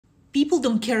People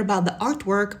don't care about the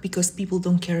artwork because people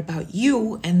don't care about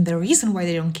you, and the reason why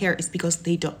they don't care is because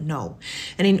they don't know.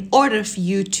 And in order for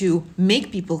you to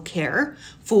make people care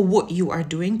for what you are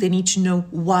doing, they need to know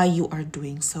why you are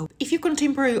doing so. If you're a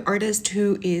contemporary artist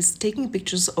who is taking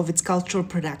pictures of its cultural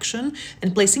production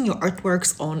and placing your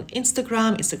artworks on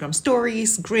Instagram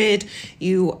stories, Grid,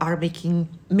 you are making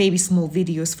maybe small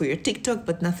videos for your TikTok,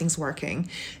 but nothing's working,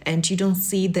 and you don't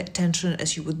see the attention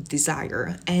as you would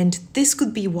desire. And this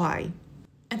could be why.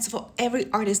 And so for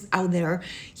every artist out there,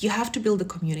 you have to build a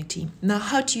community. Now,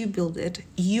 how do you build it?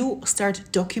 You start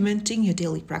documenting your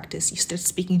daily practice. You start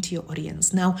speaking to your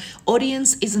audience. Now,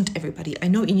 audience isn't everybody. I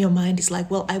know in your mind it's like,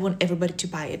 well, I want everybody to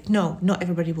buy it. No, not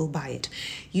everybody will buy it.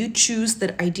 You choose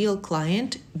that ideal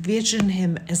client, vision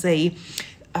him as a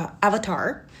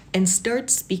avatar, and start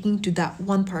speaking to that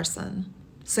one person.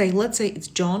 Let's say it's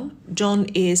John. John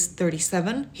is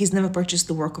 37. He's never purchased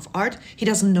the work of art. He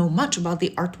doesn't know much about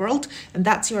the art world, and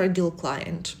that's your ideal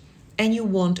client. And you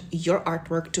want your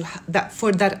artwork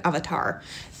for that avatar.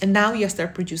 And now you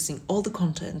start producing all the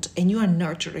content, and you are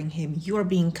nurturing him. You are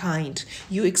being kind.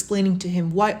 You explaining to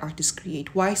him why artists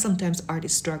create, why sometimes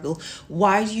artists struggle,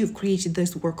 why you've created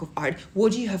this work of art,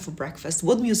 what do you have for breakfast,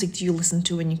 what music do you listen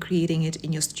to when you're creating it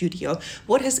in your studio,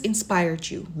 what has inspired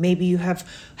you. Maybe you have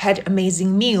had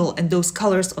amazing meal and those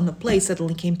colors on the plate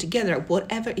suddenly came together,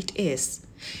 whatever it is.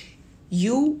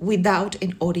 You, without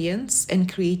an audience and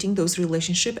creating those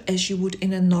relationships as you would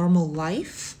in a normal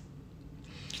life,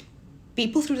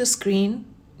 people through the screen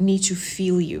need to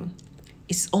feel you.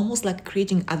 It's almost like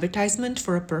creating advertisement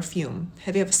for a perfume.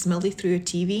 Have you ever smelled it through your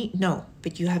TV? No,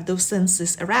 but you have those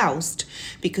senses aroused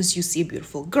because you see a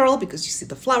beautiful girl, because you see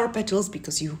the flower petals,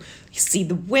 because you see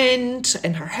the wind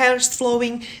and her hair's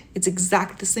flowing. It's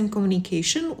exactly the same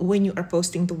communication when you are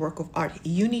posting the work of art.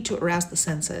 You need to arouse the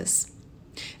senses.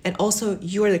 And also,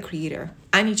 you're the creator.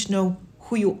 I need to know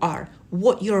who you are,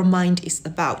 what your mind is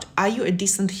about. Are you a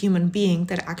decent human being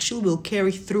that actually will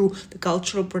carry through the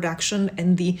cultural production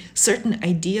and the certain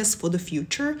ideas for the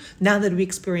future now that we're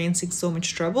experiencing so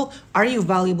much trouble? Are you a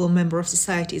valuable member of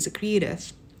society as a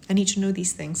creative? I need to know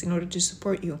these things in order to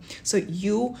support you. So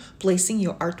you placing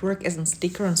your artwork as a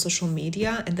sticker on social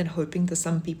media and then hoping that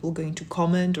some people are going to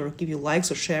comment or give you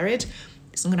likes or share it,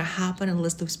 it's not going to happen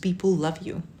unless those people love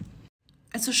you.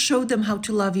 And so show them how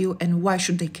to love you and why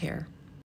should they care.